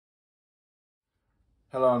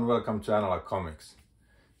Hello and welcome to Analog Comics.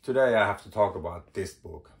 Today I have to talk about this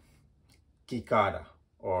book, Cicada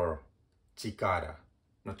or Cicada.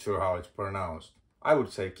 Not sure how it's pronounced. I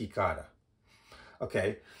would say Cicada.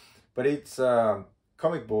 Okay, but it's a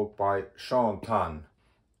comic book by Shaun Tau,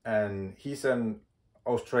 and he's an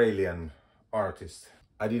Australian artist.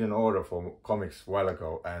 I did an order for comics a while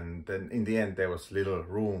ago, and then in the end there was little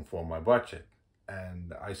room for my budget,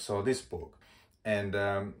 and I saw this book. And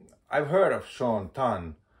I've heard of Shaun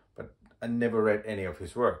Tau, but I never read any of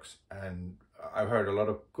his works, and I've heard a lot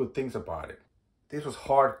of good things about it. This was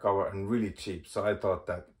hardcover and really cheap, so I thought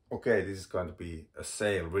that, okay, this is going to be a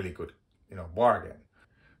sale, really good, bargain.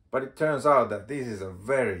 But it turns out that this is a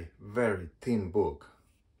very, very thin book.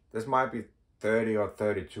 There might be 30 or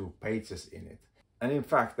 32 pages in it. And in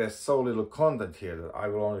fact, there's so little content here that I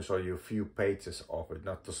will only show you a few pages of it,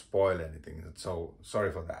 not to spoil anything, so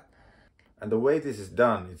sorry for that. And the way this is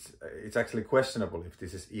done, it's actually questionable if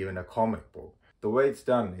this is even a comic book. The way it's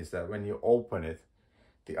done is that when you open it,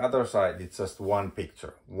 the other side, it's just one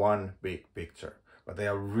picture, one big picture. But they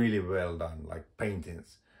are really well done, like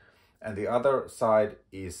paintings. And the other side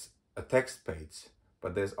is a text page,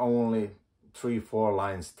 but there's only 3-4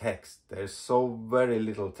 lines text. There's so very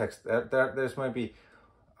little text. There's maybe,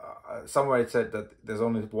 somewhere it said that there's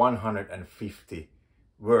only 150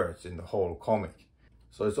 words in the whole comic.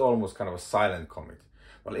 So it's almost kind of a silent comic.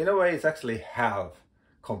 Well, in a way, it's actually half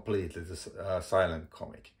completely this silent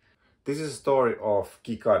comic. This is a story of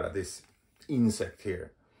Cicada, this insect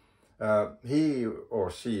here. He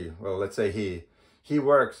or she, well, let's say he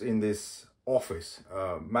works in this office,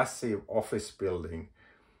 massive office building,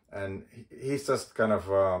 and he's just kind of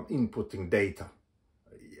inputting data.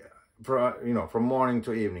 From morning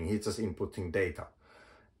to evening, he's just inputting data.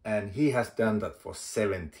 And he has done that for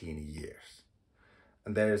 17 years.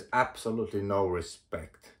 And there is absolutely no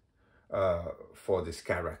respect for this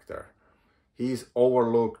character. He's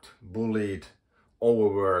overlooked, bullied,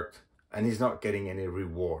 overworked, and he's not getting any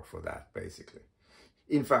reward for that, basically.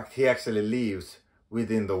 In fact, he actually lives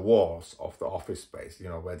within the walls of the office space,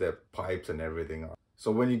 where the pipes and everything are. So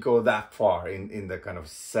when you go that far in the kind of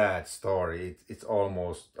sad story, it's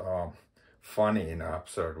almost funny in an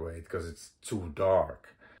absurd way because it's too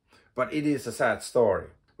dark. But it is a sad story.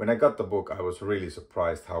 When I got the book, I was really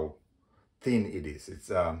surprised how thin it is.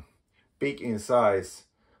 It's big in size,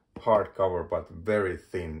 hardcover, but very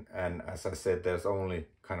thin. And as I said, there's only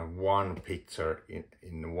kind of one picture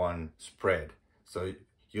in one spread. So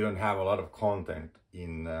you don't have a lot of content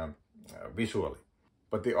in visually.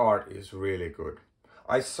 But the art is really good.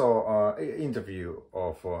 I saw an interview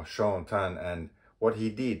of Shaun Tau, and what he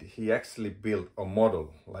did, he actually built a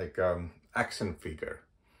model, like action figure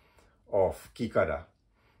of Cicada,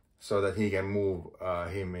 so that he can move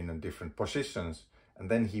him in different positions.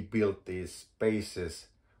 And then he built these spaces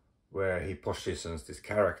where he positions this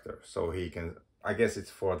character. So he can, I guess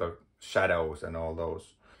it's for the shadows and all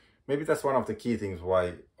those. Maybe that's one of the key things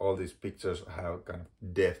why all these pictures have kind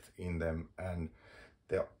of depth in them. And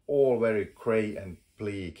they're all very gray and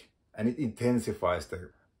bleak. And it intensifies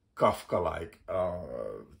the Kafka-like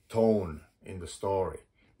tone in the story.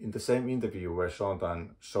 In the same interview where Shaun Tau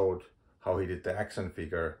showed how he did the action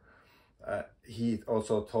figure, he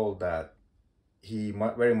also told that he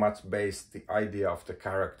very much based the idea of the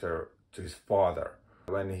character to his father.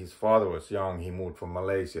 When his father was young, he moved from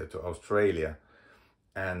Malaysia to Australia,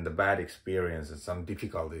 and the bad experience and some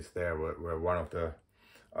difficulties there were one of the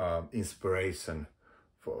inspiration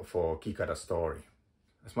for Cicada's story.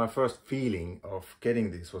 As my first feeling of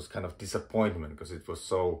getting this was kind of disappointment because it was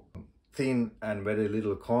so thin and very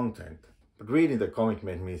little content. But reading the comic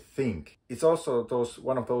made me think. It's also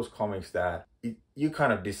one of those comics that you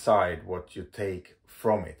kind of decide what you take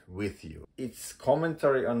from it with you. It's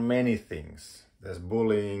commentary on many things. There's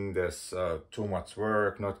bullying, there's too much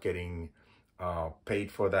work, not getting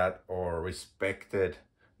paid for that or respected,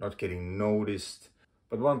 not getting noticed.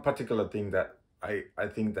 But one particular thing that I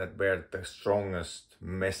think that bear the strongest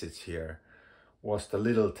message here was the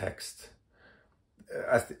little text.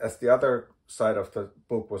 As the other side of the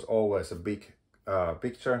book was always a big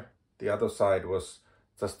picture, the other side was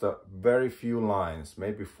just a very few lines,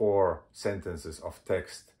 maybe 4 sentences of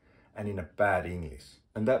text, and in a bad English.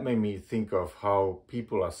 And that made me think of how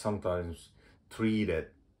people are sometimes treated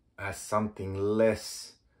as something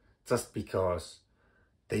less just because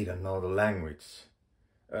they don't know the language.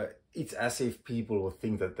 It's as if people would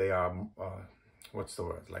think that they are what's the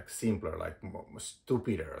word, like simpler, like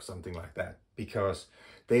stupider or something like that, because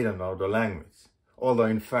they don't know the language. Although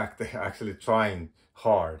in fact they're actually trying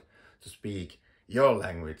hard to speak your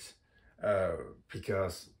language,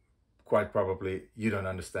 because quite probably you don't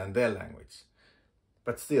understand their language.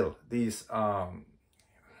 But still, these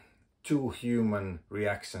two human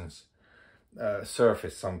reactions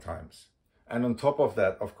surface sometimes. And on top of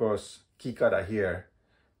that, of course, Cicada here,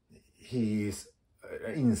 he's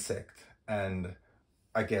an insect, and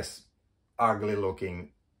I guess ugly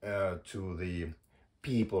looking to the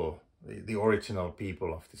people, the original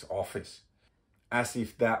people of this office, as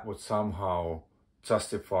if that would somehow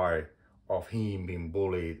justify of him being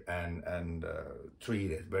bullied and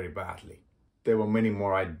treated very badly. There were many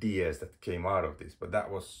more ideas that came out of this, but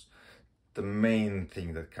that was the main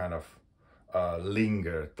thing that kind of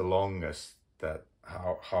lingered the longest, that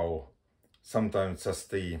how sometimes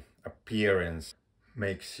just the appearance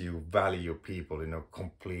makes you value people in a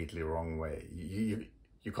completely wrong way.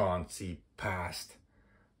 You can't see past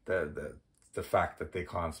the fact that they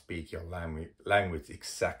can't speak your language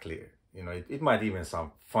exactly. You know, it might even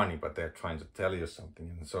sound funny, but they're trying to tell you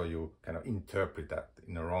something, and so you kind of interpret that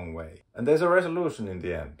in the wrong way. And there's a resolution in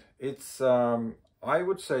the end. It's I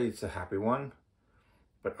would say it's a happy one,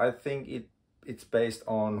 but I think it's based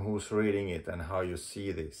on who's reading it and how you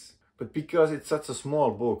see this. But because it's such a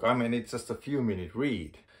small book, I mean, it's just a few minute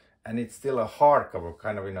read, and it's still a hardcover,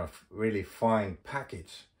 kind of in a really fine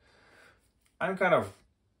package. I'm kind of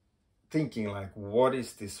thinking like, what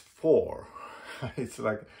is this for? It's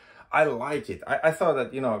like, I like it. I thought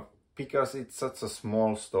that, you know, because it's such a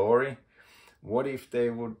small story, what if they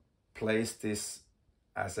would place this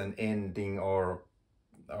as an ending or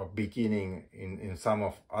beginning in some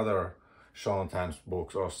of other Shaun Tau's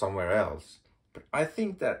books or somewhere else? But I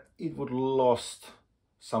think that it would lost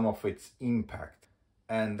some of its impact,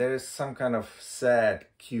 and there's some kind of sad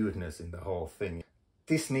cuteness in the whole thing.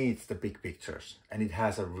 This needs the big pictures, and it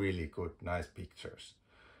has a really good, nice pictures.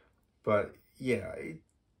 But yeah,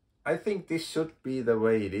 I think this should be the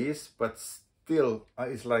way it is, but still,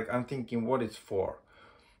 it's like I'm thinking what it's for.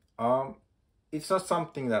 It's not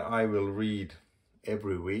something that I will read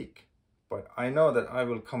every week, but I know that I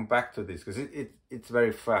will come back to this because it's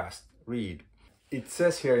very fast read. It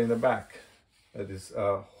says here in the back that it's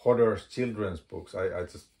Hodder's children's books. I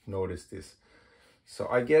just noticed this. So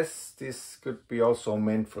I guess this could be also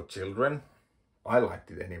meant for children. I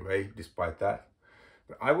liked it anyway, despite that.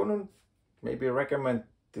 But I wouldn't maybe recommend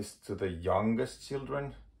this to the youngest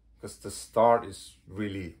children, because the start is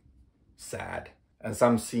really sad and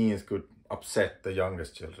some scenes could upset the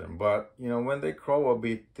youngest children. But you know, when they grow a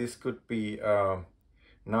bit, this could be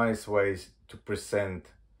nice ways to present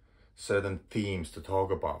certain themes to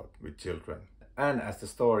talk about with children. And as the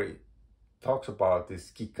story talks about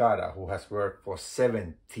this Cicada, who has worked for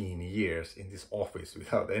 17 years in this office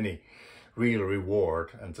without any real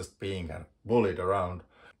reward and just being kind of bullied around,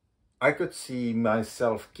 I could see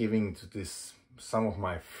myself giving to this some of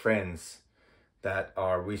my friends that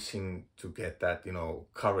are wishing to get that, you know,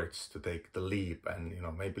 courage to take the leap and, you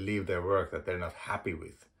know, maybe leave their work that they're not happy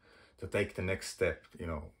with, to take the next step, you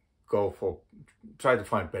know, try to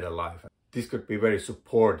find better life. This could be very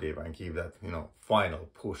supportive and give that, you know, final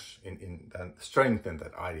push and strengthen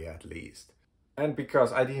that idea at least. And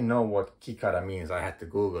because I didn't know what Cicada means, I had to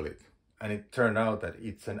Google it, and it turned out that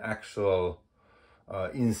it's an actual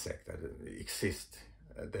insect that exists.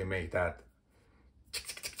 They make that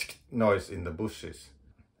noise in the bushes,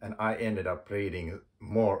 and I ended up reading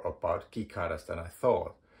more about cicadas than I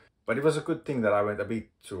thought. But it was a good thing that I went a bit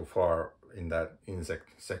too far in that insect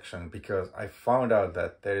section, because I found out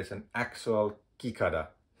that there is an actual cicada,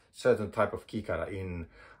 certain type of cicada and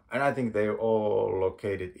I think they're all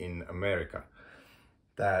located in America,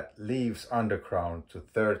 that lives underground to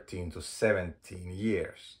 13 to 17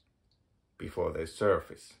 years before they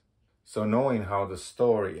surface. So knowing how the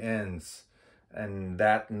story ends and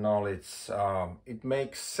that knowledge, it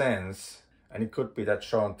makes sense, and it could be that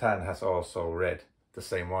Shaun Tau has also read the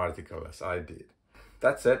same article as I did.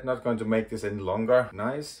 That's it, not going to make this any longer.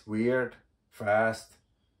 Nice, weird, fast,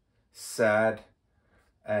 sad,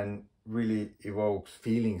 and really evokes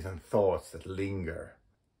feelings and thoughts that linger.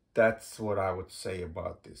 That's what I would say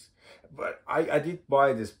about this. But I did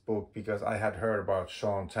buy this book because I had heard about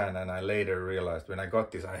Shaun Tau, and I later realized when I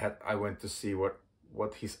got this, I went to see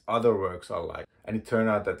what his other works are like. And it turned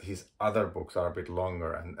out that his other books are a bit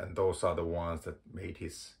longer, and those are the ones that made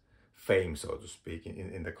his fame, so to speak,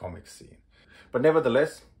 in the comic scene. But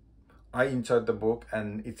nevertheless, I enjoyed the book,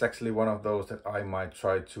 and it's actually one of those that I might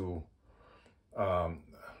try to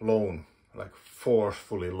loan, like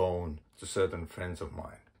forcefully loan to certain friends of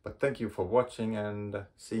mine. But thank you for watching, and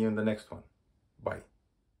see you in the next one. Bye.